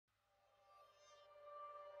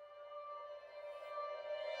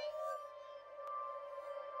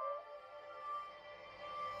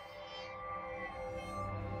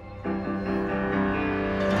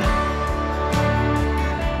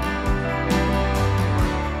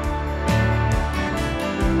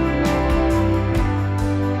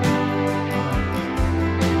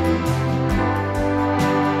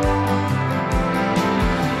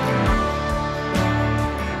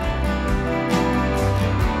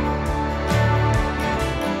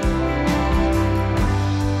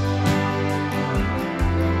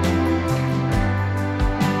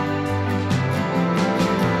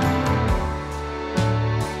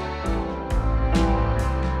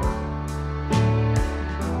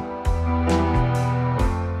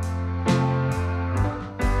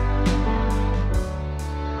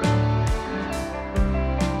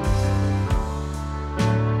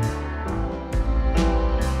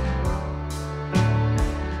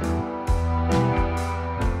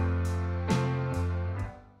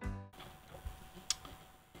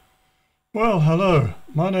Well, hello,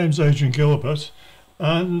 my name's Adrian Gilbert,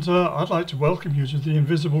 and I'd like to welcome you to the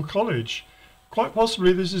Invisible College. Quite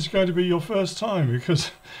possibly this is going to be your first time because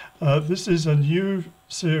this is a new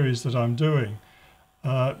series that I'm doing.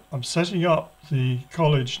 I'm setting up the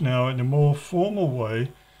college now in a more formal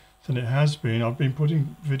way than it has been. I've been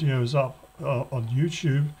putting videos up on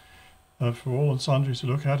YouTube for all and sundry to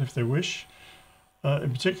look at if they wish.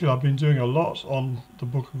 In particular, I've been doing a lot on the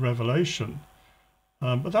Book of Revelation.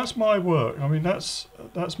 But that's my work. I mean, that's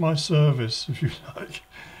my service, if you like,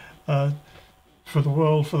 for the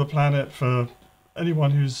world, for the planet, for anyone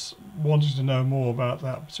who's wanting to know more about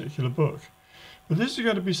that particular book. But this is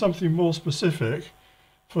going to be something more specific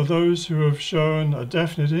for those who have shown a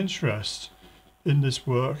definite interest in this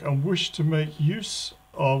work and wish to make use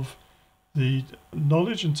of the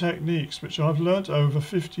knowledge and techniques which I've learnt over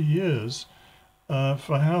 50 years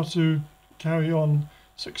for how to carry on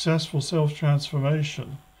successful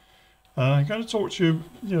self-transformation. I'm going to talk to you,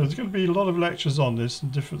 there's going to be a lot of lectures on this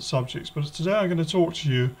and different subjects, but today I'm going to talk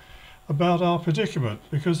to you about our predicament,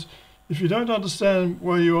 because if you don't understand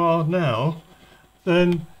where you are now,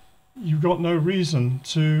 then you've got no reason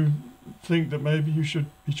to think that maybe you should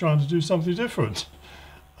be trying to do something different.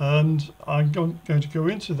 And I'm going to go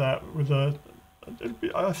into that with I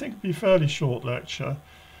think it'll be a fairly short lecture.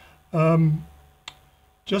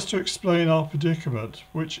 Just to explain our predicament,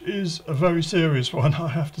 which is a very serious one, I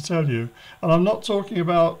have to tell you. And I'm not talking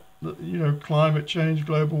about, climate change,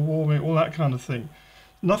 global warming, all that kind of thing.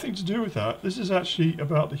 Nothing to do with that. This is actually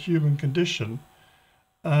about the human condition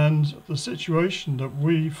and the situation that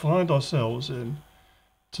we find ourselves in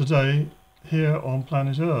today here on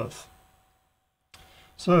planet Earth.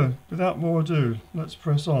 So, without more ado, let's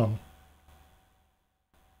press on.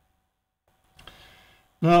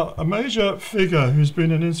 Now, a major figure who's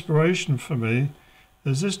been an inspiration for me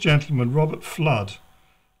is this gentleman, Robert Fludd.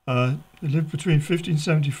 He lived between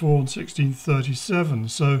 1574 and 1637,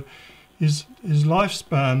 so his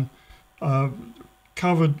lifespan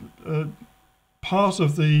covered part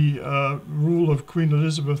of the rule of Queen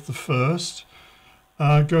Elizabeth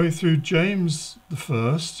I, going through James I,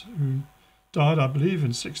 who died, I believe,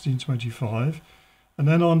 in 1625, and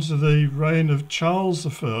then on to the reign of Charles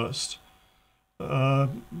I,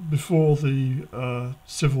 before the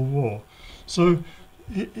Civil War. So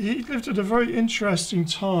he lived at a very interesting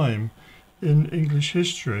time in English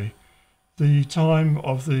history, the time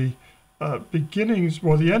of the beginnings,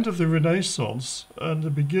 well, the end of the Renaissance and the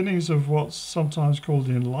beginnings of what's sometimes called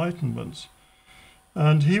the Enlightenment.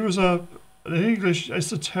 And he was an English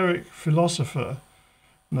esoteric philosopher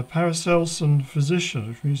and a Paracelsian physician,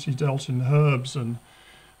 which means he dealt in herbs and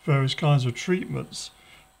various kinds of treatments.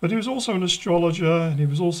 But he was also an astrologer, and he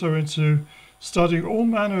was also into studying all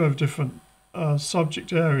manner of different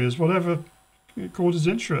subject areas, whatever caught his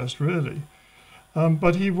interest, really.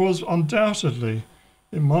 But he was undoubtedly,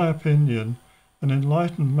 in my opinion, an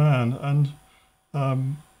enlightened man and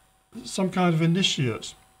some kind of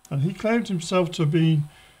initiate. And he claimed himself to be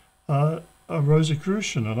a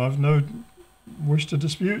Rosicrucian, and I've no wish to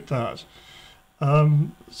dispute that.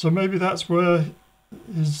 So maybe that's where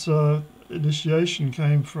his initiation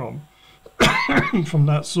came from, from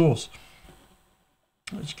that source,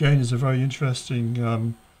 which again is a very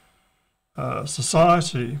interesting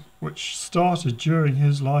society which started during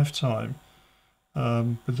his lifetime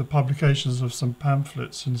with the publications of some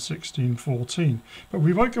pamphlets in 1614. But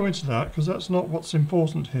we won't go into that because that's not what's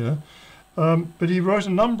important here. But he wrote a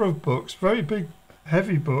number of books, very big,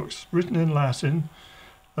 heavy books, written in Latin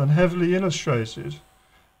and heavily illustrated.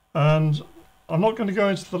 And I'm not going to go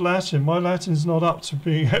into the Latin. My Latin's not up to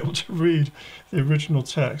being able to read the original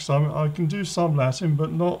text. I can do some Latin,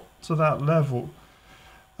 but not to that level.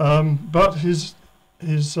 But his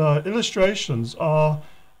illustrations are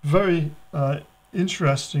very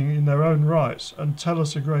interesting in their own right and tell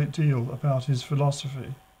us a great deal about his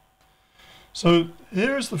philosophy. So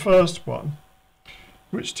here is the first one,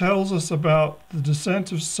 which tells us about the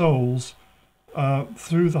descent of souls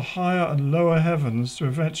through the higher and lower heavens to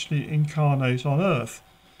eventually incarnate on Earth.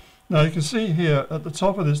 Now you can see here at the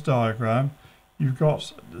top of this diagram you've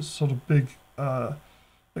got this sort of big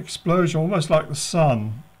explosion, almost like the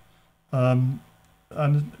sun, and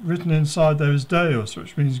written inside there is Deus,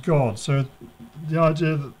 which means God. So the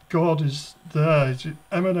idea that God is there, is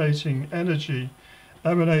emanating energy,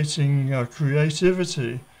 emanating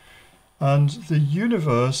creativity, and the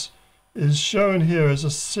universe is shown here as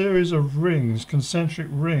a series of rings, concentric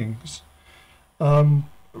rings,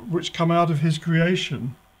 which come out of his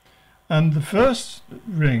creation. And the first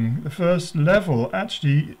ring, the first level,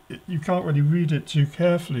 actually, you can't really read it too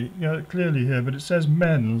clearly here, but it says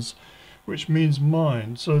mens, which means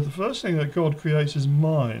mind. So the first thing that God creates is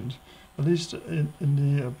mind, at least in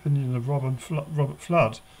the opinion of Robert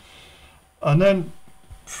Fludd. And then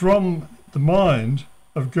from the mind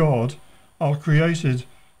of God are created,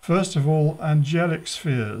 first of all, angelic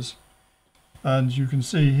spheres. And you can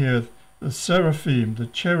see here the seraphim, the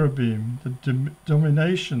cherubim, the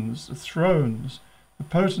dominations, the thrones, the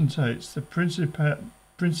potentates, the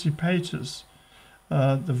principatus,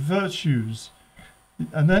 the virtues.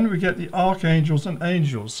 And then we get the archangels and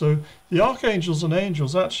angels. So the archangels and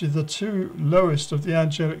angels are actually the two lowest of the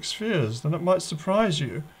angelic spheres. And it might surprise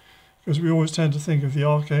you, because we always tend to think of the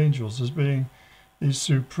archangels as being these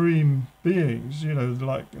supreme beings, you know,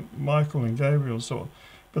 like Michael and Gabriel and so on.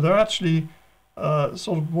 But they're actually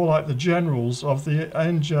sort of more like the generals of the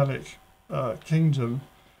angelic kingdom,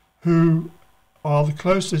 who are the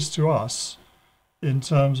closest to us in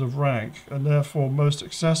terms of rank and therefore most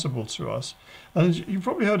accessible to us. And you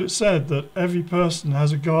probably heard it said that every person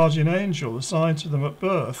has a guardian angel assigned to them at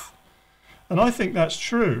birth. And I think that's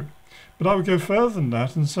true. But I would go further than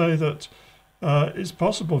that and say that it's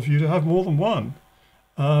possible for you to have more than one.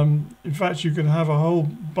 In fact, you can have a whole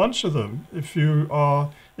bunch of them if you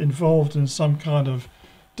are involved in some kind of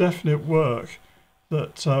definite work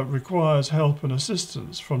that requires help and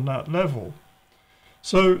assistance from that level.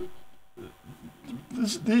 So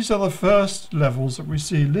these are the first levels that we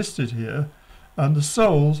see listed here, and the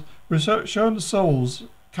souls, we're showing the souls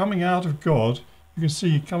coming out of God. You can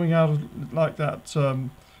see coming out of like that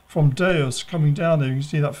from Deus coming down there. You can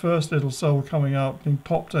see that first little soul coming out, being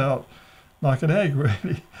popped out like an egg,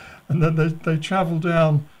 really, and then they travel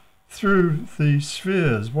down through the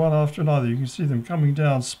spheres one after another. You can see them coming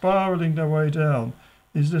down, spiraling their way down,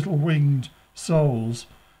 these little winged souls,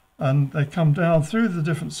 and they come down through the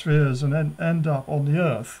different spheres and then end up on the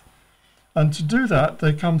earth. And to do that,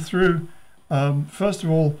 they come through, first of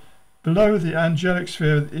all, below the angelic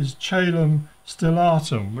sphere is Caelum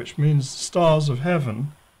Stellatum, which means stars of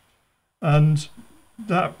heaven, and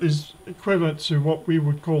that is equivalent to what we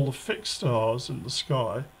would call the fixed stars in the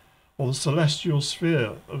sky, or the celestial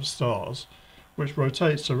sphere of stars, which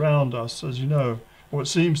rotates around us, as you know, or it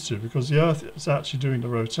seems to, because the Earth is actually doing the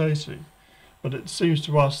rotating. But it seems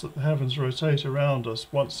to us that the heavens rotate around us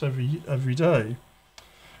once every day.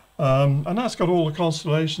 And that's got all the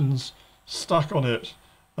constellations stuck on it.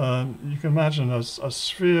 You can imagine a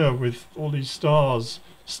sphere with all these stars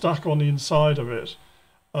stuck on the inside of it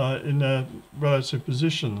in their relative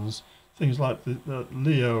positions. Things like the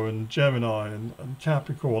Leo and Gemini and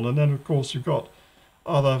Capricorn. And then, of course, you've got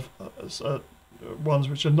other ones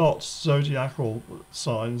which are not zodiacal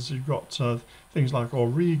signs. You've got things like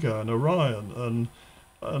Auriga and Orion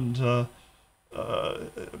and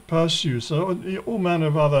Perseus, and all manner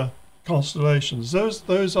of other constellations.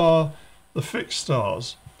 Those are the fixed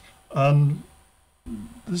stars, and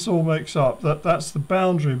this all makes up that's the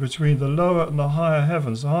boundary between the lower and the higher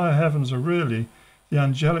heavens. The higher heavens are really the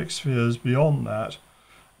angelic spheres beyond that,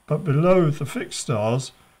 but below the fixed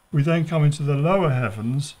stars we then come into the lower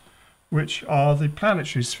heavens, which are the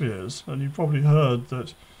planetary spheres. And you've probably heard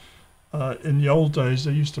that in the old days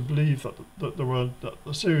they used to believe that there were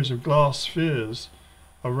a series of glass spheres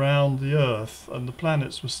around the Earth, and the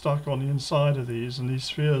planets were stuck on the inside of these, and these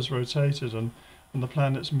spheres rotated and the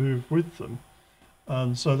planets moved with them,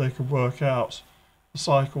 and so they could work out the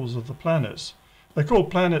cycles of the planets. They're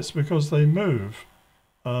called planets because they move,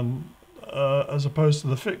 as opposed to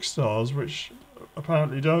the fixed stars, which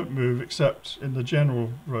apparently don't move except in the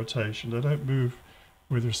general rotation. They don't move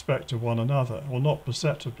with respect to one another, or not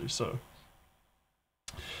perceptibly so.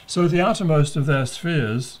 So the outermost of their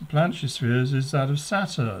spheres, planetary spheres, is that of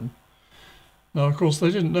Saturn. Now, of course,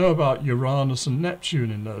 they didn't know about Uranus and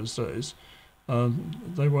Neptune in those days.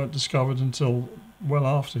 They weren't discovered until well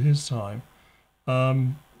after his time.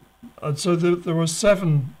 And so there were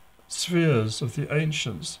 7 spheres of the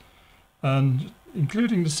ancients, and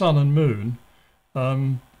including the sun and moon,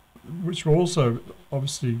 which were also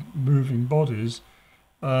obviously moving bodies.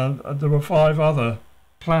 And there were 5 other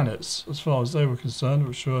planets, as far as they were concerned,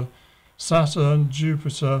 which were Saturn,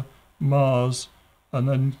 Jupiter, Mars, and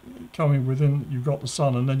then coming within, you've got the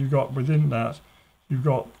sun, and then you've got within that, you've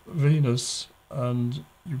got Venus, and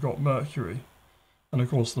you've got Mercury, and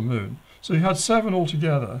of course the moon. So you had 7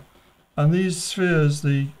 altogether, and these spheres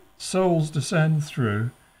the souls descend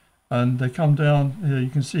through, and they come down here.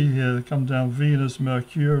 You can see here they come down Venus,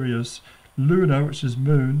 Mercurius, Luna, which is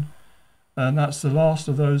moon, and that's the last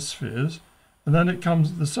of those spheres. And then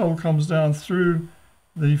the soul comes down through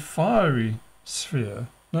the fiery sphere.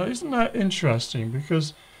 Now, isn't that interesting?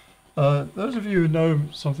 Because those of you who know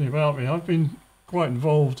something about me, I've been quite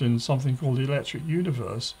involved in something called the electric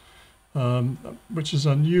universe, which is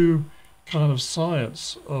a new kind of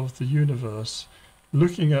science of the universe,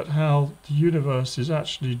 looking at how the universe is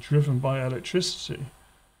actually driven by electricity.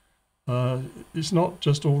 It's not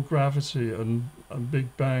just all gravity and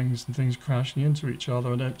big bangs and things crashing into each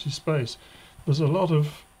other and empty space. There's a lot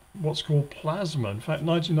of what's called plasma. In fact,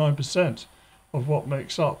 99% of what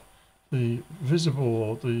makes up the visible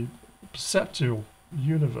or the perceptual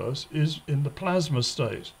universe is in the plasma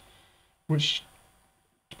state, which,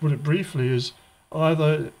 to put it briefly, is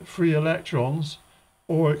either free electrons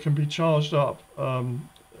or it can be charged up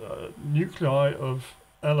nuclei of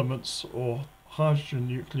elements or hydrogen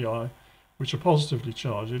nuclei, which are positively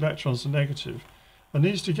charged. Electrons are negative. And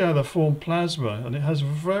these together form plasma, and it has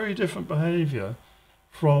very different behavior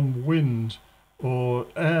from wind or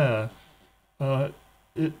air.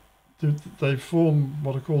 They form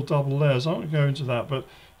what are called double layers. I won't go into that, but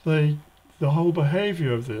the whole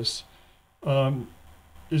behavior of this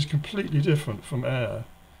is completely different from air.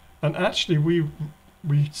 And actually we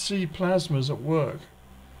see plasmas at work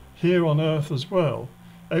here on Earth as well.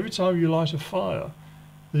 Every time you light a fire,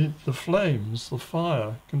 the flames, the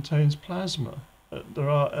fire contains plasma. There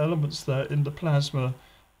are elements there in the plasma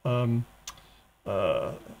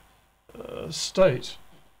state,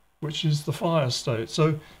 which is the fire state.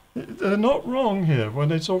 So they're not wrong here when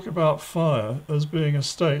they talk about fire as being a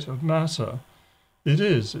state of matter. It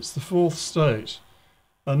is. It's the fourth state.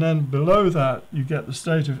 And then below that you get the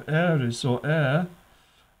state of aeris, or air,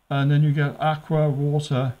 and then you get aqua,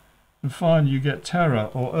 water, and finally you get terra,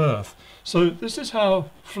 or earth. So this is how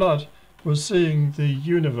Fludd was seeing the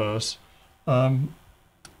universe, and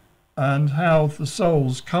how the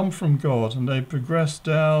souls come from God and they progress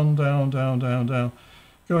down, down, down, down, down,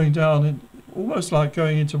 going down, in, almost like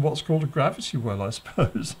going into what's called a gravity well, I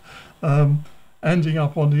suppose, ending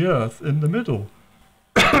up on the earth in the middle.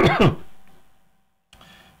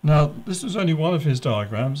 Now, this was only one of his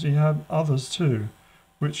diagrams. He had others too,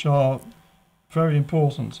 which are very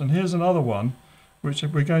important. And here's another one, which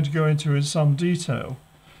we're going to go into in some detail.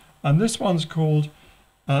 And this one's called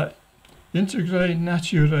Integre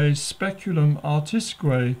Naturae Speculum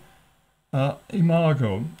Artisque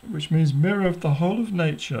Imago, which means mirror of the whole of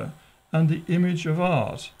nature and the image of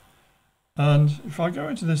art. And if I go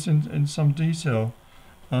into this in some detail,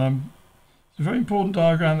 it's a very important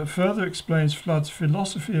diagram that further explains Fludd's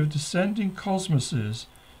philosophy of descending cosmoses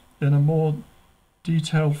in a more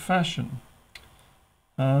detailed fashion.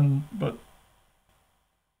 But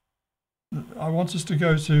I want us to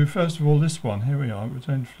go to, first of all, this one. Here we are, we're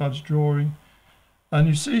doing Fludd's drawing. And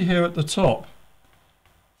you see here at the top,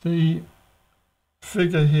 the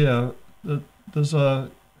figure here, that there's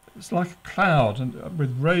it's like a cloud and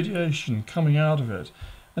with radiation coming out of it.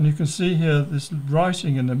 And you can see here this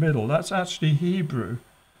writing in the middle. That's actually Hebrew.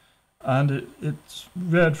 And it's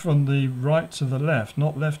read from the right to the left,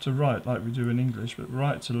 not left to right like we do in English, but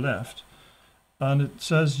right to left. And it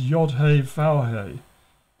says Yod He Vav He,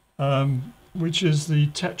 which is the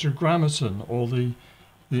tetragrammaton, or the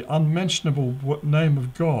unmentionable name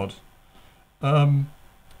of God.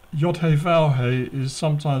 Yod He Vav He is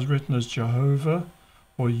sometimes written as Jehovah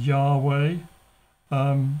or Yahweh,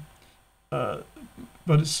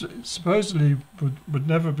 but it supposedly would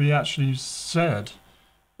never be actually said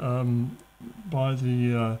by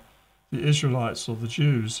the Israelites or the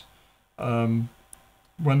Jews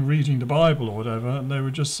when reading the Bible or whatever, and they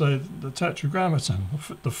would just say the tetragrammaton,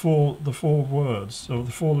 the four words, or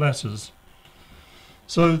the four letters.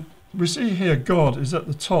 So we see here God is at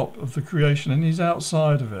the top of the creation and he's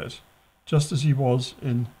outside of it, just as he was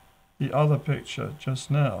in the other picture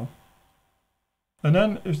just now. And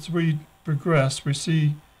then as we progress, we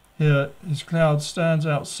see here his cloud stands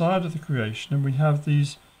outside of the creation, and we have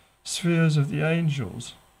these spheres of the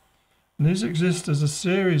angels. And these exist as a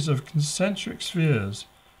series of concentric spheres,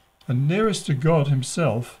 and nearest to God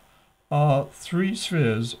himself are three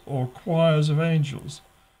spheres or choirs of angels.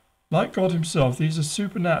 Like God himself, these are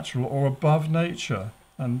supernatural or above nature,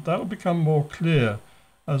 and that will become more clear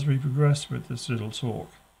as we progress with this little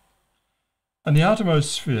talk. And the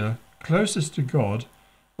outermost sphere, closest to God,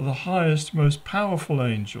 are the highest, most powerful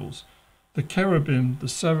angels, the cherubim, the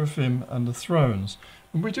seraphim, and the thrones.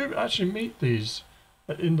 And we do actually meet these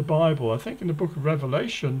in the Bible. I think in the book of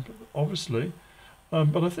Revelation, obviously,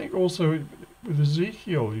 but I think also with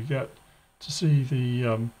Ezekiel you get to see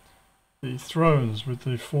the thrones with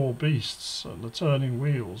the four beasts and the turning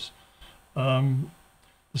wheels. The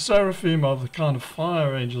seraphim are the kind of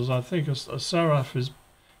fire angels. I think a seraph is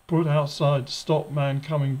put outside to stop man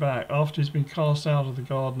coming back after he's been cast out of the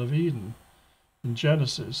Garden of Eden. In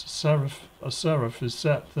Genesis, a seraph is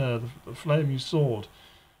set there, the flaming sword,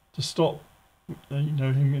 to stop you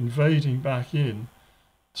know, him invading back in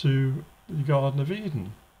to the Garden of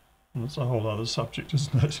Eden. And that's a whole other subject,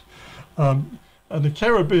 isn't it? And the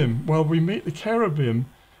cherubim, well, we meet the cherubim,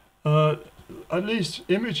 at least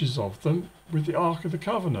images of them, with the Ark of the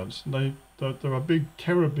Covenant. And there are big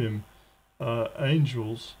cherubim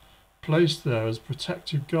angels placed there as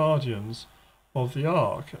protective guardians of the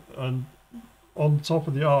Ark. And on top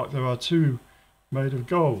of the Ark there are two made of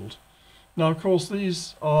gold. Now, of course,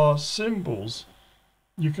 these are symbols.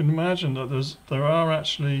 You can imagine that there are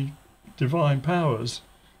actually divine powers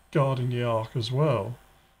guarding the Ark as well.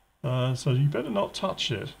 So you better not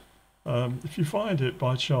touch it. If you find it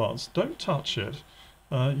by chance, don't touch it.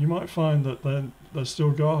 You might find that they're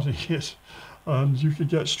still guarding it, and you could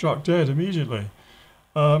get struck dead immediately.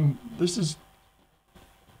 We're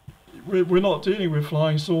not dealing with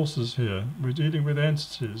flying saucers here. We're dealing with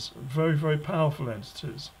entities, very, very powerful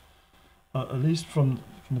entities. At least from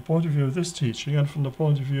the point of view of this teaching, and from the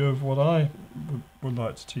point of view of what I would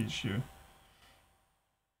like to teach you.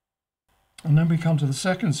 And then we come to the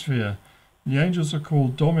second sphere. The angels are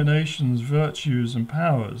called dominations, virtues, and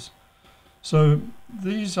powers. So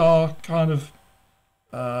these are kind of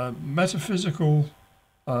metaphysical,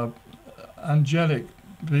 angelic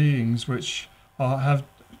beings which have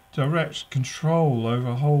direct control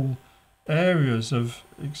over whole areas of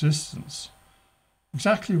existence.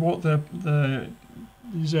 Exactly what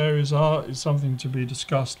these areas are is something to be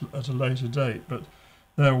discussed at a later date, but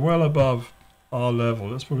they're well above our level,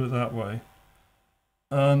 let's put it that way.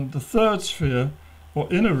 And the third sphere,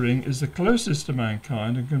 or inner ring, is the closest to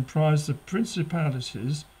mankind and comprises the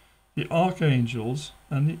principalities, the archangels,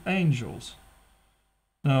 and the angels.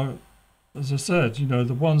 Now, as I said, you know,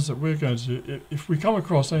 the ones that we're going to, if we come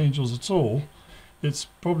across angels at all, it's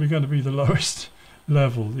probably going to be the lowest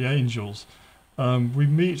level, the angels. We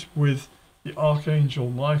meet with the Archangel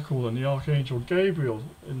Michael and the Archangel Gabriel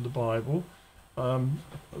in the Bible,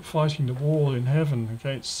 fighting the war in heaven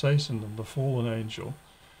against Satan and the fallen angel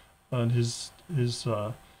and his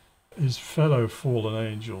fellow fallen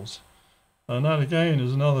angels. And that again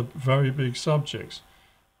is another very big subject.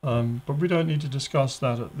 But we don't need to discuss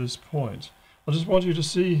that at this point. I just want you to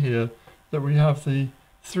see here that we have the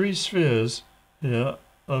three spheres here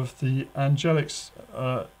of the angelic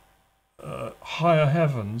higher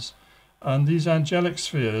heavens, and these angelic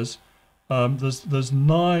spheres, there's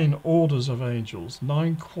 9 orders of angels,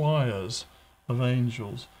 9 choirs of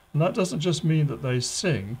angels. And that doesn't just mean that they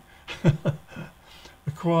sing.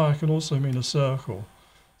 A choir can also mean a circle.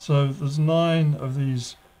 So there's 9 of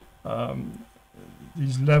these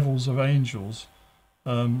levels of angels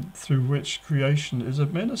through which creation is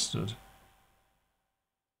administered.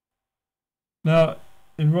 Now,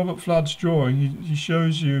 in Robert Fludd's drawing, he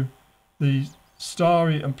shows you the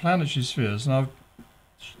starry and planetary spheres. And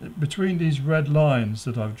between these red lines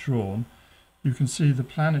that I've drawn, you can see the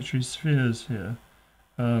planetary spheres here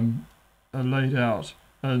are laid out,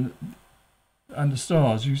 and the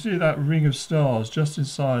stars. You see that ring of stars just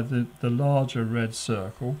inside the larger red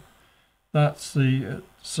circle. That's the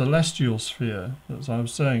celestial sphere, as I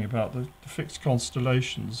was saying about the fixed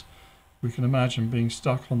constellations. We can imagine being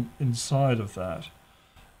stuck inside of that.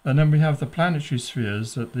 And then we have the planetary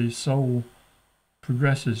spheres that the soul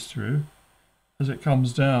progresses through as it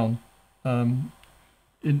comes down through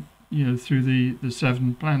the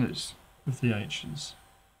 7 planets of the ancients.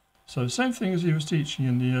 So same thing as he was teaching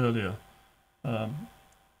in the earlier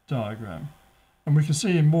diagram. And we can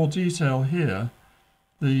see in more detail here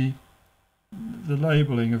the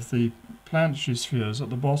labelling of the planetary spheres at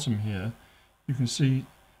the bottom here. You can see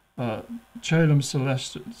Caelum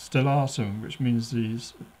Stellatum, which means the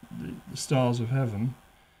stars of heaven.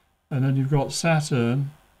 And then you've got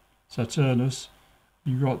Saturn, Saturnus.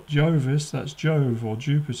 You've got Jovis, that's Jove or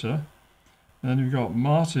Jupiter. And then you've got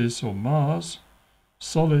Martis or Mars.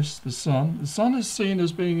 Solis, the Sun. The Sun is seen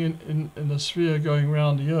as being in a sphere going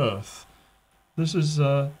around the Earth. This is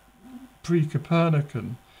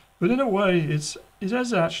pre-Copernican. But in a way, it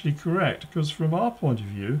is actually correct, because from our point of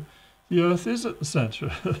view, the Earth is at the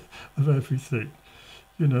centre of everything.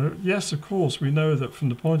 You know, yes, of course, we know that from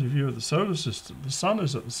the point of view of the solar system, the Sun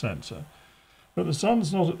is at the centre. But the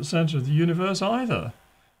Sun's not at the centre of the universe either.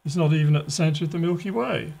 It's not even at the centre of the Milky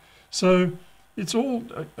Way. So it's all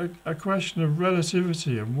a question of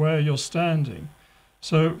relativity and where you're standing.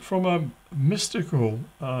 So from a mystical,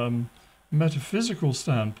 metaphysical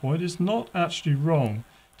standpoint, it's not actually wrong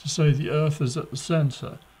to say the Earth is at the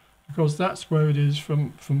centre, because that's where it is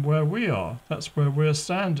from where we are. That's where we're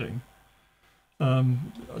standing.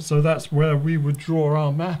 So that's where we would draw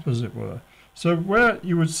our map, as it were. So where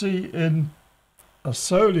you would see in a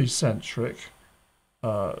solely centric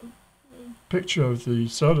picture of the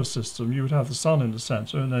solar system, you would have the sun in the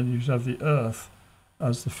centre, and then you'd have the Earth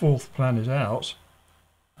as the fourth planet out.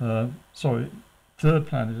 Third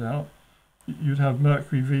planet out. You'd have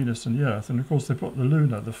Mercury, Venus, and the Earth, and of course they put the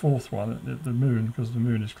lunar, the fourth one, the moon, because the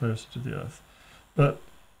moon is closer to the Earth. But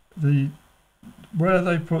where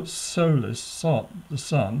they put Solis, the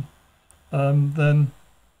sun, then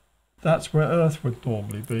that's where Earth would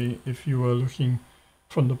normally be if you were looking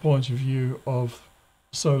from the point of view of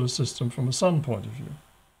the solar system from a sun point of view.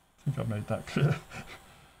 I think I made that clear.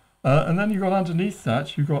 And then you've got underneath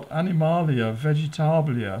that, you've got Animalia,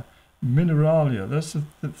 Vegetabilia, Mineralia. That's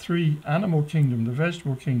the three animal kingdom, the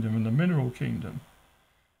vegetable kingdom, and the mineral kingdom.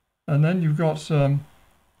 And then you've got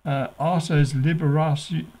Artes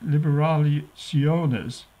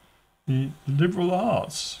Liberaliciones, the liberal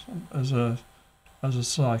arts as a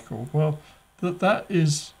cycle. Well, that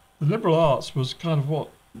is, the liberal arts was kind of what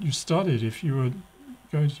you studied if you were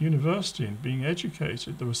going to university and being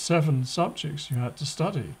educated. There were 7 subjects you had to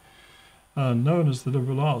study, known as the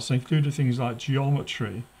liberal arts. They included things like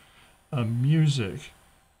geometry, music,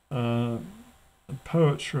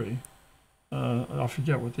 poetry. I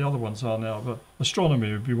forget what the other ones are now, but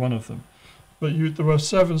astronomy would be one of them. But there were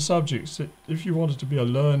 7 subjects that if you wanted to be a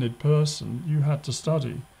learned person, you had to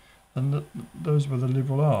study. And those were the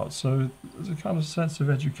liberal arts. So there's a kind of sense of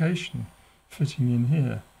education fitting in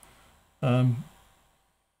here.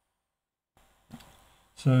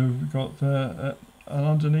 So we've got there, and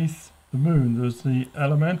underneath the moon, there's the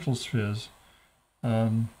elemental spheres.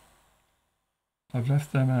 I've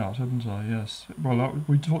left them out, haven't I? Yes. Well,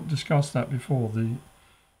 we discussed that before, the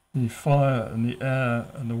fire and the air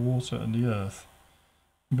and the water and the earth.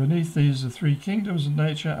 And beneath these are 3 kingdoms of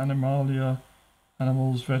nature: Animalia,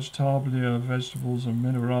 animals; Vegetabilia, vegetables; and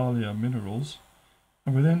Mineralia, minerals.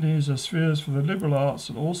 And within these are spheres for the liberal arts,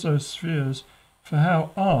 and also spheres for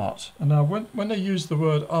how art. And now when they use the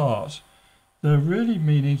word art, they're really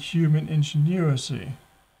meaning human ingenuity.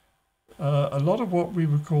 A lot of what we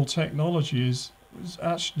would call technology is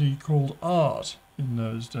actually called art in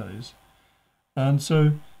those days. And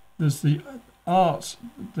so there's the art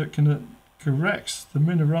that corrects the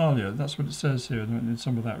mineralia. That's what it says here in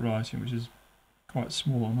some of that writing, which is quite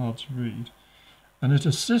small and hard to read. And it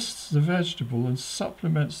assists the vegetable and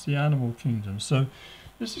supplements the animal kingdom. So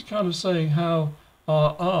this is kind of saying how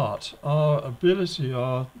our art, our ability,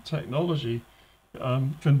 our technology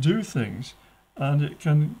can do things, and it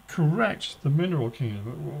can correct the mineral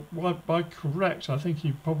kingdom. By correct, I think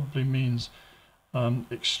he probably means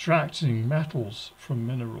extracting metals from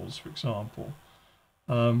minerals, for example,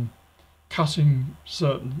 cutting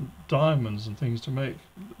certain diamonds and things to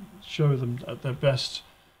show them at their best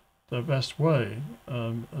way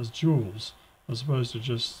as jewels, as opposed to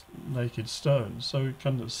just naked stones. So it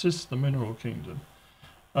can assist the mineral kingdom,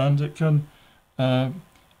 and it can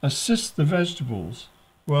assist the vegetables.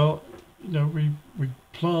 Well, you know, we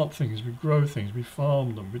plant things, we grow things, we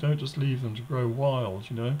farm them. We don't just leave them to grow wild,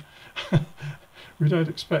 you know. We don't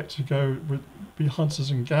expect to be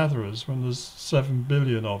hunters and gatherers when there's 7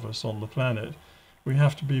 billion of us on the planet. We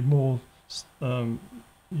have to be more,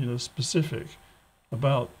 specific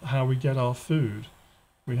about how we get our food.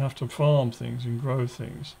 We have to farm things and grow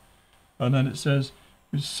things. And then it says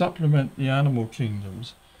we supplement the animal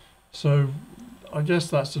kingdoms. So I guess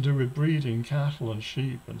that's to do with breeding cattle and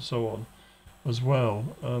sheep and so on as well,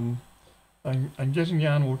 and getting the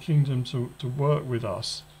animal kingdom to work with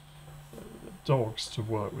us, dogs to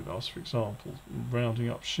work with us, for example, rounding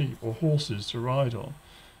up sheep, or horses to ride on,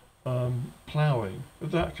 ploughing,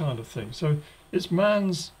 that kind of thing. So it's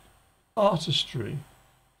man's artistry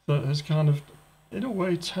that has kind of, in a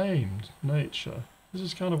way, tamed nature. This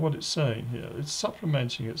is kind of what it's saying here. It's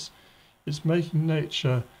supplementing, it's making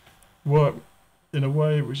nature work in a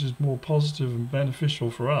way which is more positive and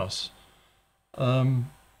beneficial for us.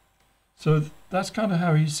 So that's kind of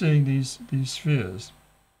how he's seeing these spheres.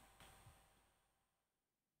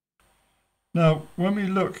 Now, when we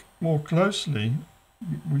look more closely,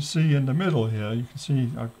 we see in the middle here, you can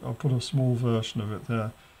see, I'll put a small version of it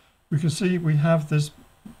there. We can see we have this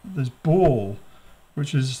ball,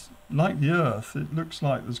 which is like the Earth. It looks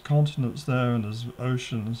like there's continents there and there's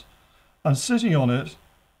oceans. And sitting on it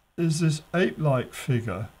is this ape-like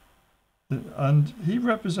figure. And he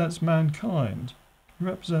represents mankind. He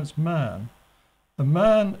represents man. The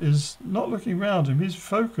man is not looking around him. He's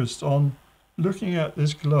focused on looking at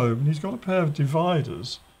this globe, and he's got a pair of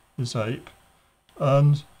dividers, this ape.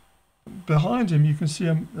 And behind him, you can see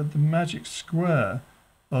the magic square.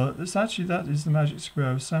 That is the magic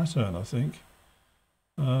square of Saturn, I think.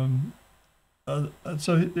 And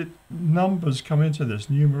so numbers come into this,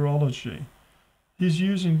 numerology. He's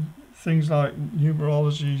using things like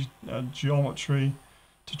numerology and geometry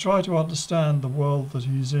to try to understand the world that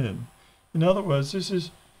he's in. In other words, this is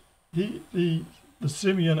the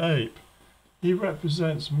simian ape. He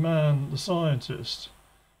represents man, the scientist,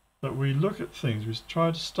 that we look at things, we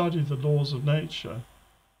try to study the laws of nature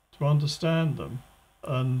to understand them,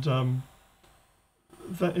 and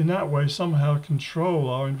that in that way somehow control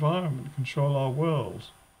our environment, control our world.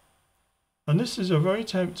 And this is a very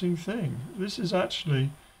tempting thing. This is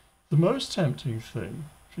actually the most tempting thing.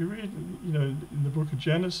 If you read, in the book of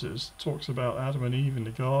Genesis, it talks about Adam and Eve in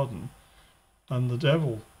the garden, and the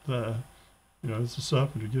devil there, it's the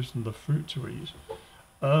serpent who gives them the fruit to eat,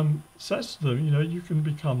 says to them, you can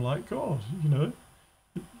become like God.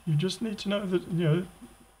 You just need to know that,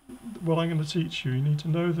 what I'm going to teach you. You need to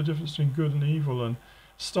know the difference between good and evil, and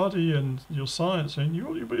study and your science, and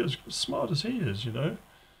you'll be as smart as he is.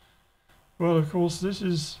 Well, of course, this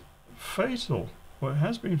is fatal. Well, it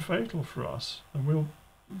has been fatal for us, and we'll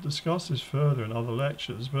discuss this further in other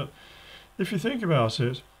lectures. But if you think about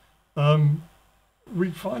it,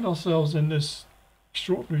 we find ourselves in this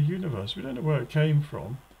extraordinary universe. We don't know where it came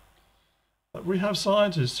from. We have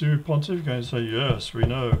scientists who pontificate and say, yes, we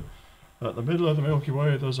know at the middle of the Milky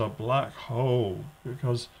Way there's a black hole,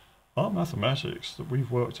 because our mathematics that we've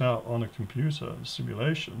worked out on a computer and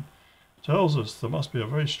simulation tells us there must be a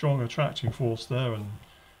very strong attracting force there, and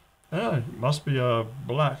it must be a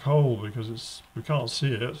black hole because we can't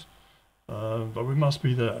see it, but we must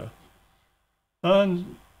be there.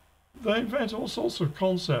 And they invent all sorts of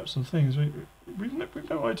concepts and things. We've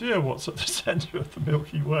no idea what's at the centre of the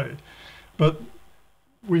Milky Way, but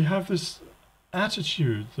we have this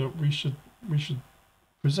attitude that we should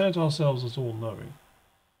present ourselves as all-knowing.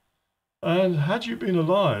 And had you been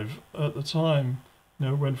alive at the time,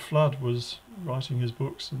 when Fludd was writing his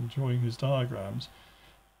books and drawing his diagrams,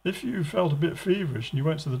 if you felt a bit feverish and you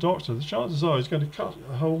went to the doctor, the chances are he's going to cut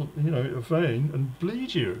a hole, a vein and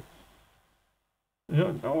bleed you.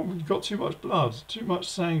 You've got too much blood, too much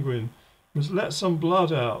sanguine. Just let some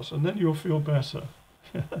blood out and then you'll feel better.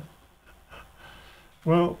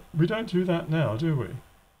 Well, we don't do that now, do we?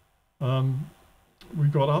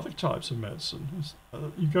 We've got other types of medicine.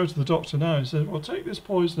 You go to the doctor now and say, well, take this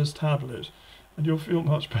poisonous tablet and you'll feel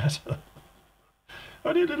much better.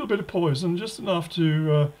 Only a little bit of poison, just enough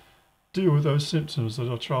to deal with those symptoms that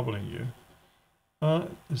are troubling you.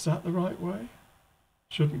 Is that the right way?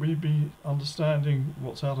 Shouldn't we be understanding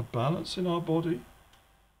what's out of balance in our body?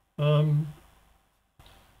 Well,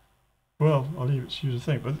 I'll leave it to you to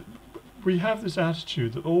think. But we have this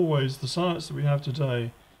attitude that always the science that we have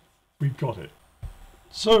today, we've got it.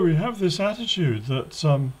 So we have this attitude that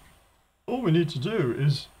all we need to do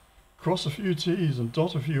is cross a few T's and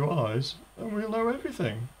dot a few I's, and we'll know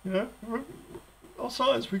everything. Our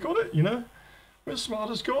science, we got it. We're as smart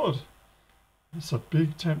as God. It's a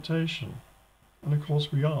big temptation, and of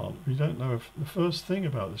course we aren't. We don't know the first thing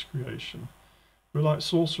about this creation. We're like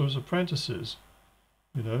sorcerers' apprentices,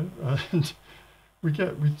 and we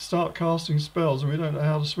start casting spells, and we don't know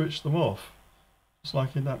how to switch them off. It's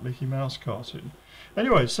like in that Mickey Mouse cartoon.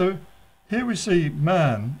 Anyway, so here we see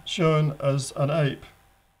man shown as an ape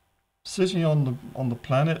sitting on the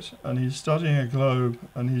planet, and he's studying a globe,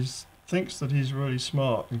 and he thinks that he's really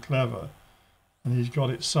smart and clever, and he's got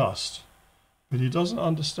it sussed, but he doesn't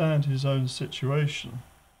understand his own situation.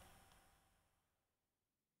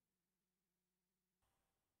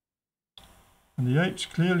 And the apes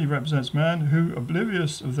clearly represents man who,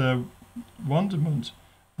 oblivious of their wonderment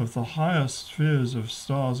of the higher spheres of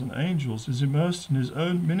stars and angels, is immersed in his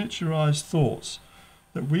own miniaturized thoughts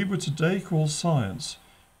that we would today call science.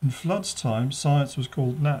 In Fludd's time, science was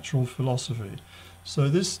called natural philosophy. So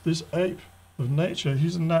this ape of nature,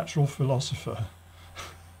 he's a natural philosopher.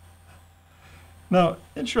 Now,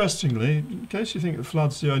 interestingly, in case you think that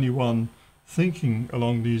Fludd's the only one thinking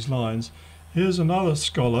along these lines, here's another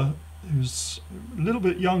scholar who's a little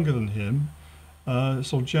bit younger than him,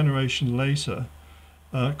 sort of generation later,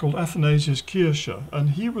 called Athanasius Kircher.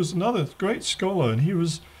 And he was another great scholar, and he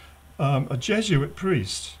was a Jesuit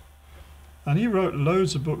priest. And he wrote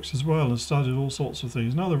loads of books as well and studied all sorts of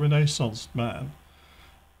things. Another Renaissance man.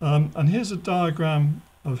 And here's a diagram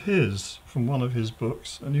of his from one of his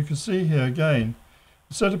books. And you can see here again,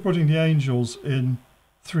 instead of putting the angels in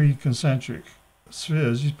 3 concentric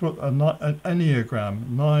spheres, he's put an enneagram,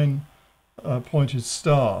 9-pointed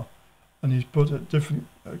star. And he's put a different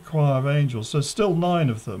choir of angels. So still 9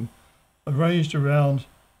 of them arranged around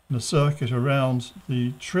in a circuit around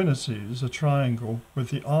the Trinity. There's a triangle with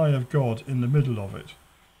the eye of God in the middle of it.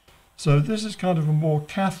 So this is kind of a more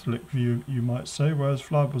Catholic view, you might say, whereas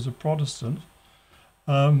Fludd was a Protestant.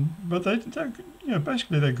 But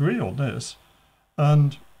basically they agree on this.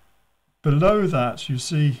 And below that, you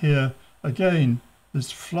see here again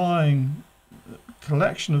this flying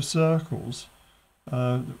collection of circles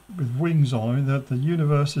with wings on them. The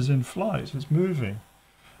universe is in flight; it's moving,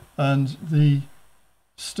 and the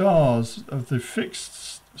stars of the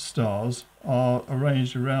fixed stars are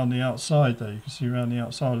arranged around the outside there. You can see around the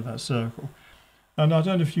outside of that circle. And I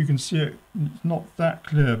don't know if you can see it, it's not that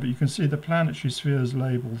clear, but you can see the planetary spheres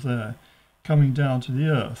labelled there coming down to the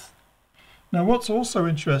Earth. Now what's also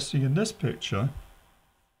interesting in this picture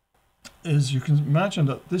is you can imagine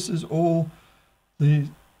that this is all the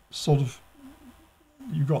sort of,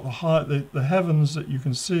 you've got the heavens that you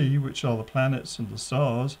can see, which are the planets and the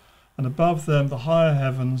stars, and above them the higher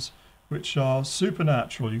heavens, which are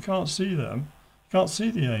supernatural. You can't see them, you can't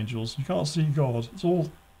see the angels, you can't see God.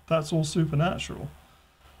 That's all supernatural.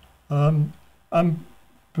 And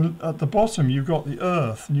at the bottom you've got the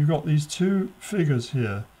Earth, and you've got these two figures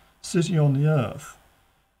here sitting on the Earth.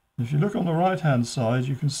 And if you look on the right hand side,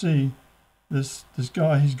 you can see this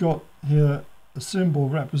guy. He's got here a symbol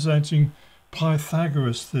representing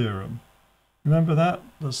Pythagoras' theorem. Remember that?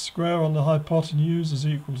 The square on the hypotenuse is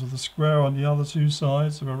equal to the square on the other two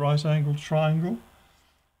sides of a right angled triangle.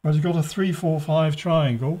 Well, you've got a 3, 4, 5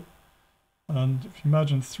 triangle. And if you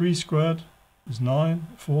imagine 3 squared is 9,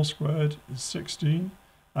 4 squared is 16.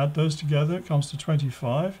 Add those together, it comes to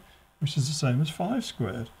 25, which is the same as 5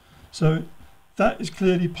 squared. So that is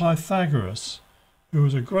clearly Pythagoras, who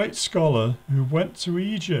was a great scholar who went to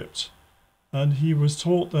Egypt, and he was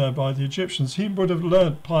taught there by the Egyptians. He would have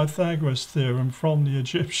learnt Pythagoras' theorem from the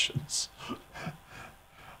Egyptians.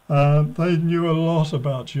 They knew a lot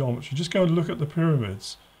about geometry. Just go and look at the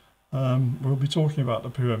pyramids. We'll be talking about the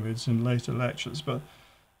pyramids in later lectures, but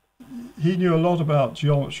he knew a lot about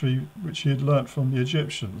geometry which he had learnt from the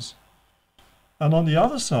Egyptians. And on the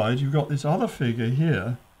other side, you've got this other figure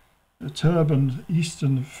here, a turbaned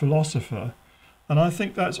Eastern philosopher, and I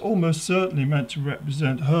think that's almost certainly meant to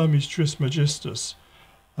represent Hermes Trismegistus,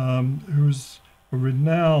 who's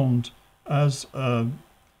renowned as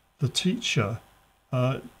the teacher.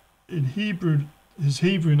 In Hebrew, his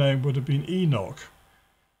Hebrew name would have been Enoch.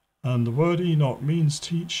 And the word Enoch means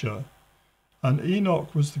teacher. And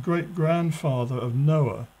Enoch was the great-grandfather of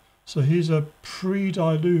Noah. So he's a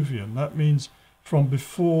pre-diluvian. That means from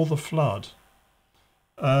before the flood.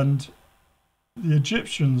 And the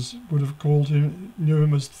Egyptians would have knew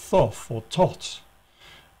him as Thoth or Tot.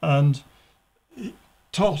 And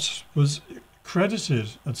Tot was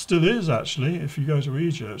credited, and still is actually, if you go to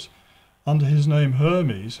Egypt, under his name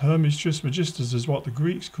Hermes. Hermes Trismegistus is what the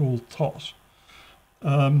Greeks called Tot.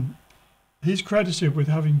 He's credited with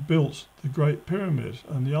having built the Great Pyramid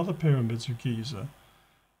and the other pyramids of Giza,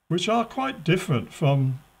 which are quite different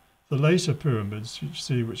from the later pyramids you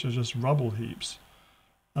see, which are just rubble heaps.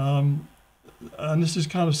 And this is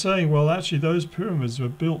kind of saying, well, actually those pyramids were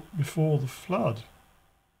built before the flood.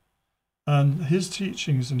 And his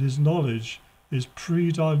teachings and his knowledge is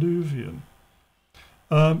pre-diluvian.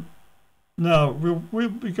 Now, we'll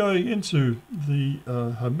be going into the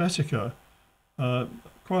Hermetica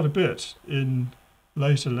quite a bit in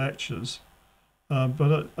later lectures,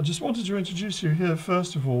 but I just wanted to introduce you here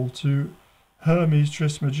first of all to Hermes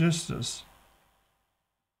Trismegistus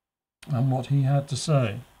and what he had to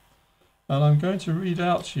say. And I'm going to read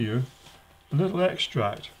out to you a little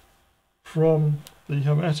extract from the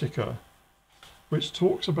Hermetica, which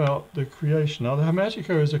talks about the creation. Now, the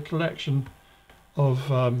Hermetica is a collection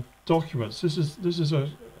of documents. This is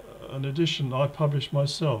an edition I published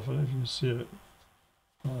myself. I don't know if you can see it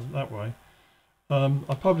that way.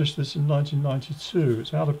 I published this in 1992.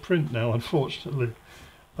 It's out of print now, unfortunately.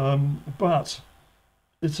 But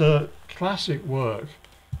it's a classic work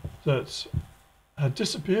that had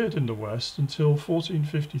disappeared in the West until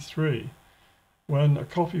 1453, when a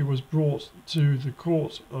copy was brought to the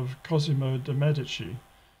court of Cosimo de' Medici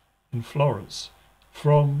in Florence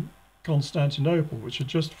from Constantinople, which had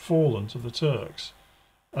just fallen to the Turks.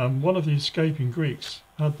 One of the escaping Greeks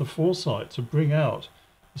had the foresight to bring out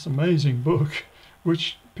this amazing book,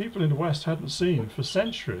 which people in the West hadn't seen for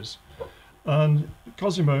centuries. And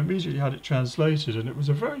Cosimo immediately had it translated, and it was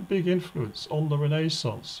a very big influence on the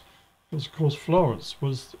Renaissance, because of course Florence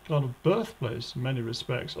was the kind of birthplace in many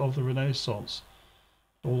respects of the Renaissance.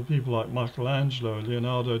 All the people like Michelangelo,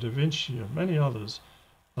 Leonardo da Vinci, and many others.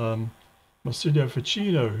 Marsilio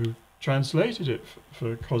Ficino, who translated it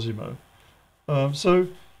for Cosimo. So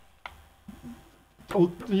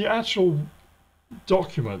the actual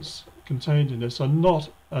documents contained in this are not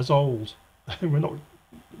as old. We're not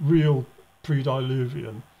real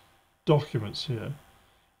pre-diluvian documents here.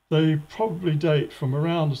 They probably date from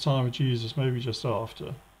around the time of Jesus, maybe just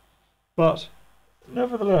after. But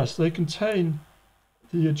nevertheless, they contain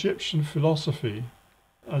the Egyptian philosophy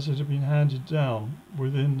as it had been handed down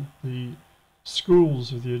within the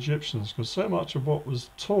schools of the Egyptians, because so much of what was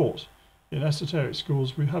taught in esoteric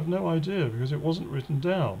schools we have no idea, because it wasn't written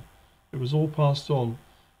down. It was all passed on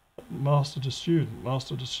master to student,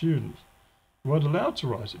 master to student. We weren't allowed to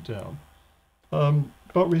write it down.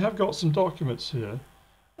 But we have got some documents here,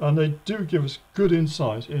 and they do give us good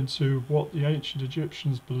insight into what the ancient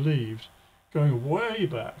Egyptians believed, going way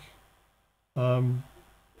back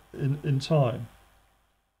in time.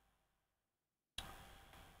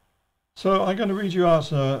 So I'm going to read you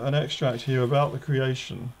out an extract here about the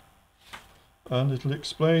creation, and it'll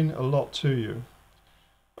explain a lot to you.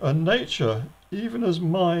 And nature, even as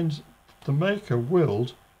mind the maker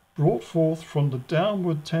willed, brought forth from the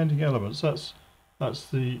downward tending elements, that's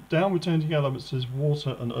the downward tending elements is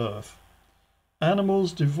water and earth,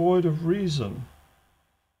 animals devoid of reason,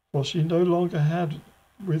 for she no longer had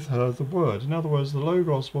with her the word. In other words, the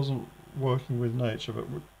Logos wasn't working with nature, but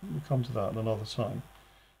we'll come to that another time.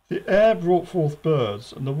 The air brought forth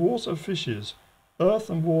birds, and the water fishes. Earth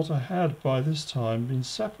and water had by this time been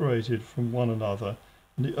separated from one another,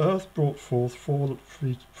 and the earth brought forth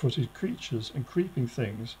four-footed creatures and creeping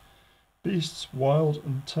things, beasts wild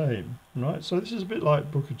and tame. Right? So this is a bit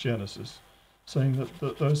like Book of Genesis, saying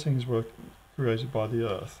that those things were created by the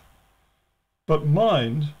earth. But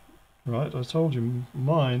mind, right, I told you,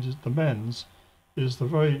 mind, the mens, is the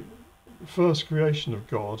very first creation of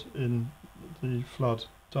God in the flood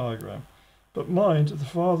diagram. But mind, the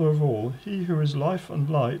father of all, he who is life and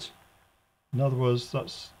light, in other words,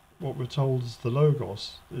 that's what we're told is the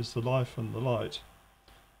Logos, is the life and the light.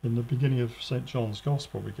 In the beginning of St. John's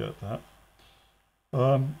Gospel we get that.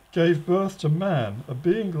 Gave birth to man, a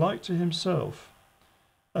being like to himself,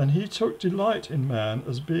 and he took delight in man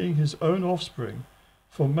as being his own offspring,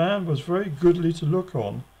 for man was very goodly to look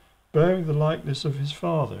on, bearing the likeness of his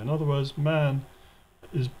father. In other words, man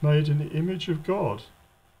is made in the image of God.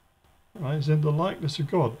 Right? Is in the likeness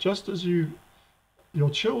of God, just as your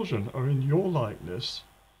children are in your likeness.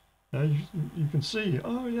 You can see,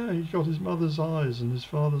 oh yeah, he's got his mother's eyes and his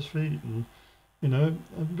father's feet, and a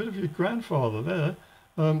bit of your grandfather there.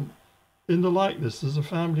 In the likeness, there's a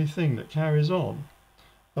family thing that carries on.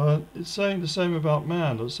 It's saying the same about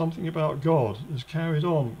man, that something about God is carried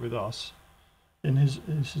on with us in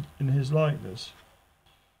his likeness.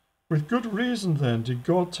 With good reason, then, did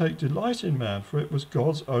God take delight in man, for it was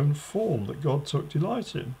God's own form that God took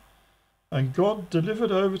delight in. And God delivered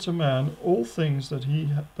over to man all things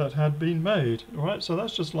that had been made. All right, so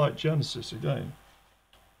that's just like Genesis again.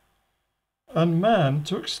 And man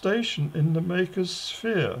took station in the Maker's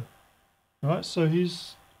sphere. Right, so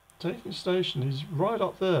he's taking station. He's right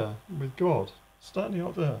up there with God, standing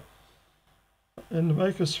up there in the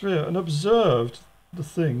Maker's sphere, and observed the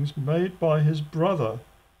things made by his brother,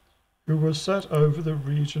 who were set over the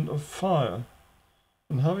region of fire.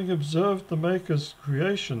 And having observed the Maker's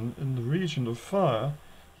creation in the region of fire,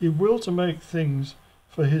 he willed to make things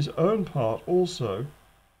for his own part also,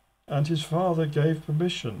 and his father gave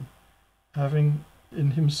permission, having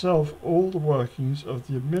in himself all the workings of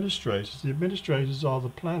the administrators. The administrators are the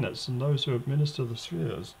planets and those who administer the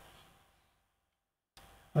spheres.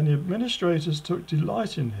 And the administrators took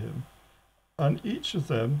delight in him, and each of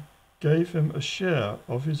them gave him a share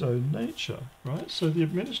of his own nature, right? So the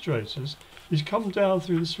administrators, he's come down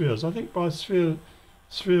through the spheres. I think by sphere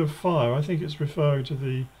of fire, I think it's referring to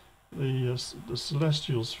the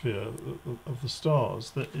celestial sphere of the stars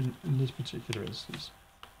that in this particular instance.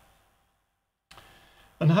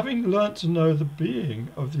 And having learnt to know the being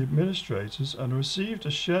of the administrators and received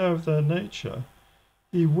a share of their nature,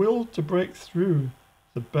 he willed to break through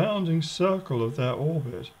the bounding circle of their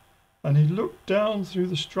orbit, and he looked down through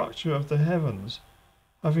the structure of the heavens,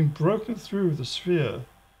 having broken through the sphere,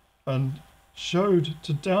 and showed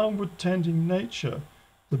to downward tending nature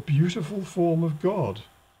the beautiful form of God.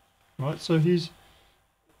 Right, so he's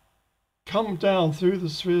come down through the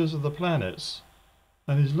spheres of the planets,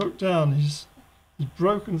 and he's looked down, he's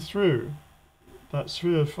broken through that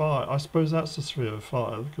sphere of fire. I suppose that's the sphere of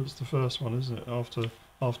fire, because it's the first one, isn't it,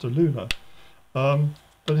 after lunar.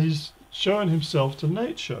 But he's shown himself to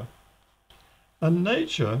nature. And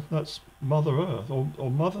nature, that's Mother Earth, or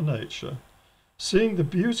Mother Nature, seeing the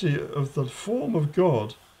beauty of the form of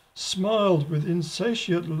God, smiled with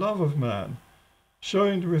insatiate love of man,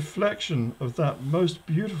 showing the reflection of that most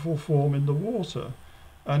beautiful form in the water,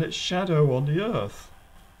 and its shadow on the earth.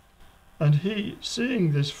 And he,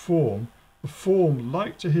 seeing this form, a form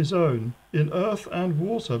like to his own, in earth and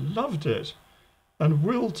water, loved it, and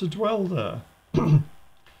will to dwell there.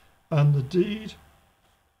 and the deed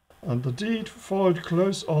followed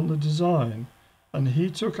close on the design, and he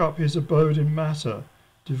took up his abode in matter,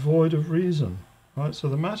 devoid of reason. Right, so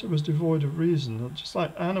the matter was devoid of reason. Just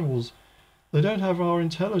like animals, they don't have our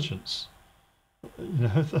intelligence. You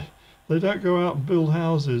know, they don't go out and build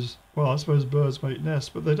houses. Well, I suppose birds make nests,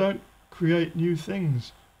 but they don't create new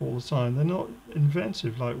things all the time. They're not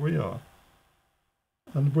inventive like we are.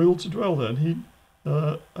 And will to dwell there.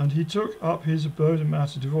 And he took up his abode in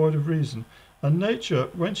matter, devoid of reason. And nature,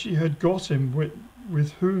 when she had got him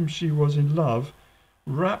with whom she was in love,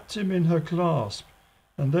 wrapped him in her clasp,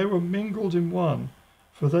 and they were mingled in one,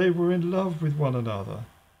 for they were in love with one another.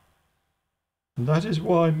 And that is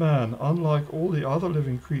why man, unlike all the other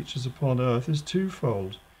living creatures upon earth, is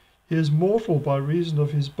twofold. He is mortal by reason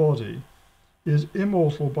of his body. He is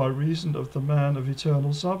immortal by reason of the man of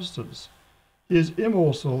eternal substance. He is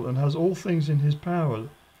immortal and has all things in his power,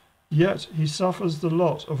 yet he suffers the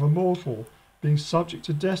lot of a mortal, being subject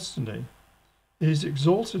to destiny. He is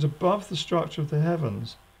exalted above the structure of the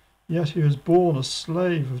heavens, yet he is born a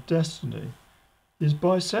slave of destiny. He is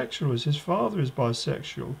bisexual as his father is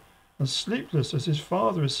bisexual, and sleepless as his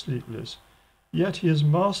father is sleepless, yet he is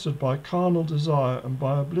mastered by carnal desire and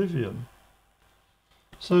by oblivion.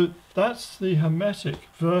 So that's the Hermetic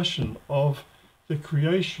version of the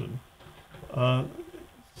creation,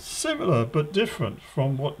 similar but different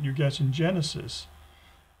from what you get in Genesis.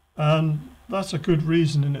 And that's a good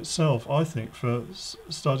reason in itself, I think, for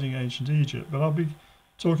studying ancient Egypt, but I'll be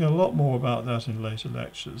talking a lot more about that in later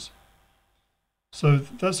lectures. So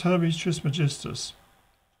that's Hermes Trismegistus.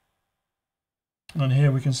 And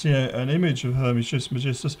here we can see an image of Hermes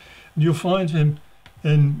Trismegistus. And you'll find him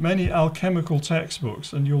in many alchemical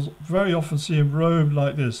textbooks, and you'll very often see him robed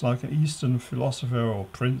like this, like an Eastern philosopher or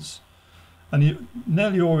prince. And he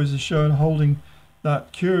nearly always is shown holding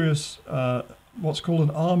that curious, what's called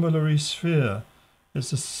an armillary sphere.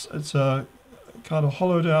 It's a kind of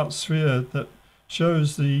hollowed out sphere that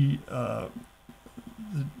shows the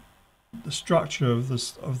structure of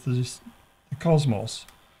the cosmos,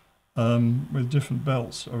 with different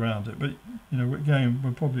belts around it. But you know, again,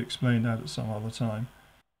 we'll probably explain that at some other time.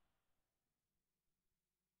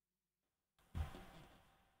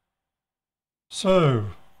 So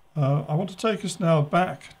I want to take us now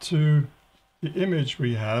back to the image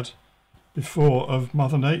we had before of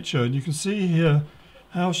Mother Nature, and you can see here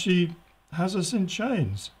how she has us in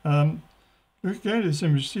chains. Look again at this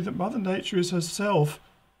image, see that Mother Nature is herself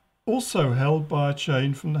also held by a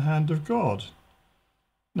chain from the hand of God.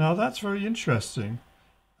 Now that's very interesting.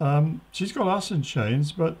 She's got us in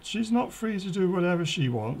chains, but she's not free to do whatever she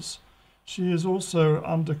wants. She is also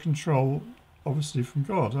under control, obviously, from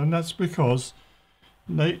God, and that's because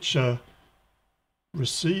nature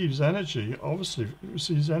receives energy, obviously it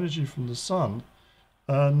receives energy from the sun,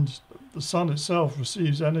 and the sun itself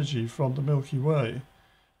receives energy from the Milky Way.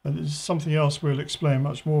 And this is something else we'll explain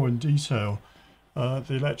much more in detail, the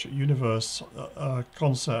electric universe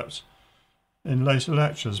concept in later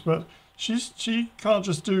lectures. But she can't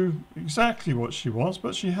just do exactly what she wants,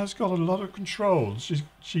 but she has got a lot of control.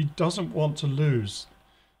 She doesn't want to lose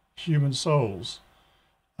human souls.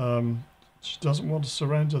 She doesn't want to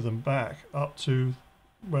surrender them back up to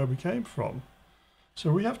where we came from.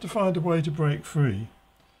 So we have to find a way to break free,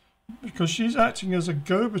 because she's acting as a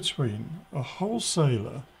go-between, a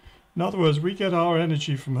wholesaler. In other words, we get our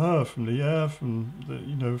energy from her, from the air, from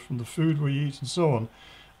the food we eat and so on,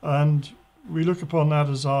 and we look upon that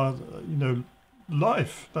as our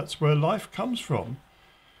life. That's where life comes from.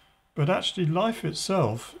 But actually life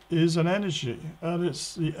itself is an energy, and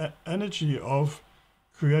it's the energy of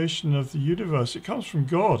creation of the universe. It comes from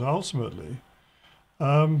God ultimately,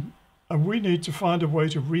 and we need to find a way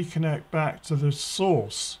to reconnect back to the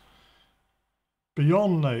source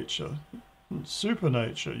beyond nature,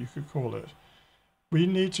 supernature you could call it. We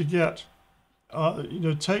need to get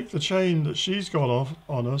take the chain that she's got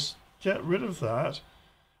on us, get rid of that,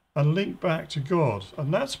 and link back to God.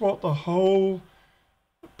 And that's what the whole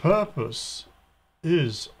purpose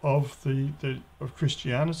is of of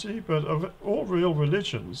Christianity, but of all real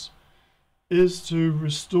religions, is to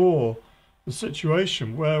restore the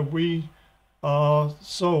situation where we are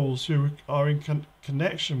souls who are in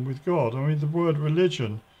connection with God. I mean, the word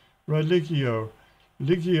religion, religio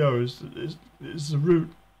is the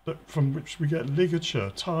root from which we get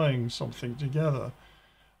ligature, tying something together.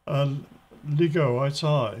 Ligo, I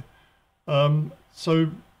tie.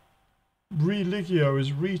 So religio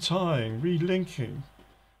is retying, relinking,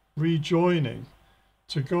 rejoining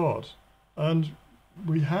to God. And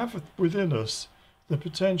we have within us the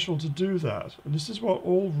potential to do that. And this is what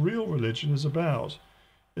all real religion is about.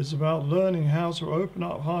 It's about learning how to open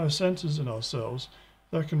up higher centers in ourselves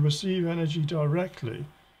that can receive energy directly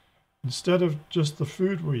instead of just the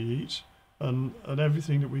food we eat and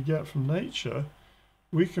everything that we get from nature.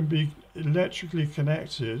 We can be electrically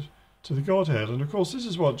connected to the Godhead. And of course, this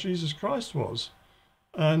is what Jesus Christ was.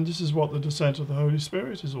 And this is what the descent of the Holy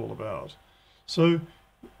Spirit is all about. So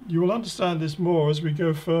you will understand this more as we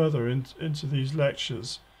go further into these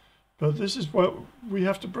lectures. But this is what we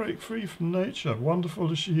have to break free from nature,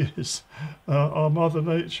 wonderful as she is, our Mother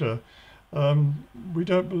Nature. We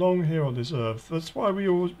don't belong here on this earth. That's why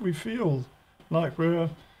we feel like we're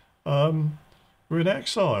in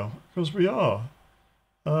exile, because we are.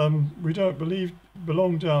 We don't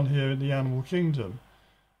belong down here in the animal kingdom.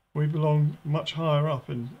 We belong much higher up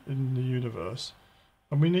in the universe,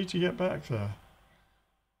 and we need to get back there.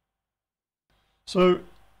 So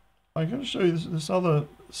I'm going to show you this other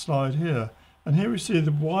slide here. And here we see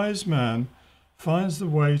the wise man finds the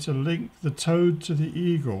way to link the toad to the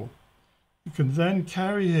eagle. You can then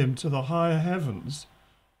carry him to the higher heavens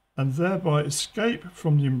and thereby escape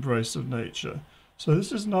from the embrace of nature. So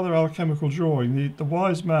this is another alchemical drawing. The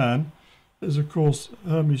wise man is, of course,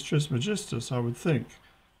 Hermes Trismegistus, I would think.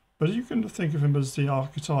 But you can think of him as the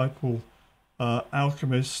archetypal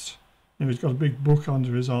alchemist. You know, he's got a big book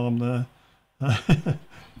under his arm there.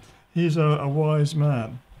 He's a wise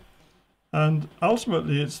man. And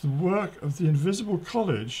ultimately, it's the work of the invisible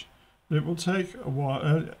college. It will take a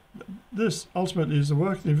while. This ultimately is the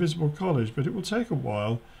work of the invisible college, but it will take a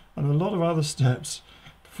while and a lot of other steps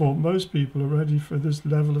before most people are ready for this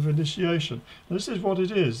level of initiation. And this is what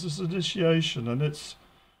it is. This is initiation, and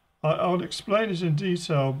I'll explain it in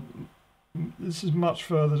detail. This is much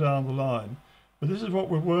further down the line, but this is what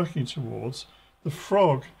we're working towards. The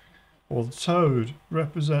frog, or the toad,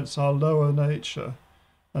 represents our lower nature,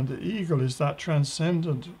 and the eagle is that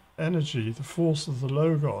transcendent energy, the force of the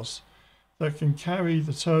Logos, that can carry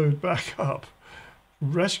the toad back up,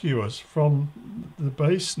 rescue us from the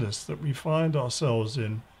baseness that we find ourselves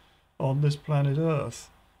in on this planet Earth.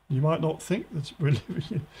 You might not think that we're living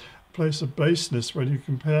in a place of baseness when you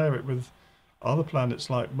compare it with other planets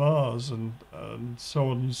like Mars and so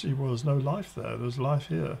on. You see, well, there's no life there. There's life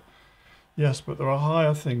here. Yes, but there are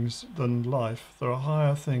higher things than life. There are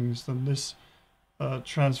higher things than this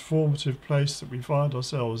transformative place that we find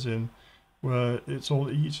ourselves in, where it's all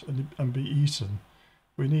eat and be eaten.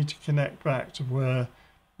 We need to connect back to where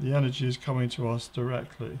the energy is coming to us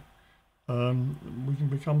directly. We can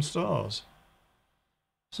become stars.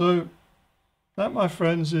 So that, my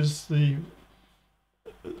friends, is the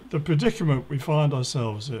predicament we find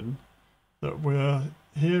ourselves in, that we're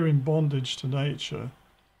here in bondage to nature.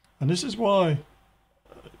 And this is why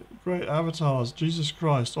great avatars, Jesus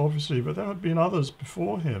Christ, obviously, but there had been others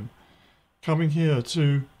before him, coming here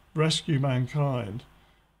to rescue mankind.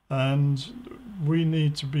 And we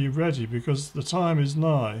need to be ready, because the time is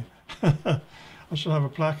nigh. I shall have a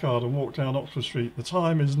placard and walk down Oxford Street. The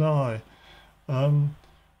time is nigh.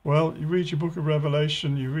 Well, you read your book of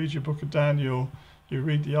Revelation, you read your book of Daniel, you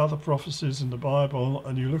read the other prophecies in the Bible,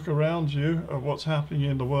 and you look around you at what's happening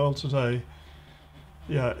in the world today.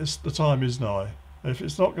 Yeah, the time is nigh. If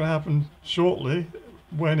it's not going to happen shortly,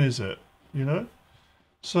 when is it? You know?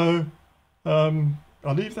 So I'll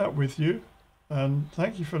leave that with you. And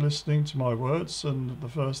thank you for listening to my words and the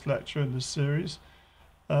first lecture in this series.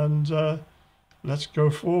 And let's go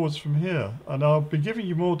forwards from here. And I'll be giving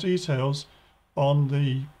you more details on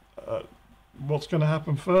the what's going to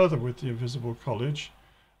happen further with the Invisible College.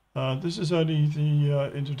 This is only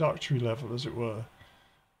the introductory level, as it were.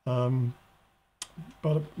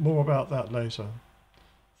 But more about that later.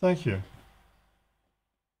 Thank you.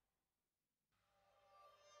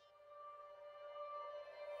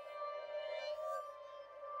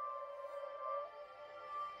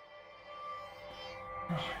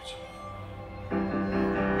 Right.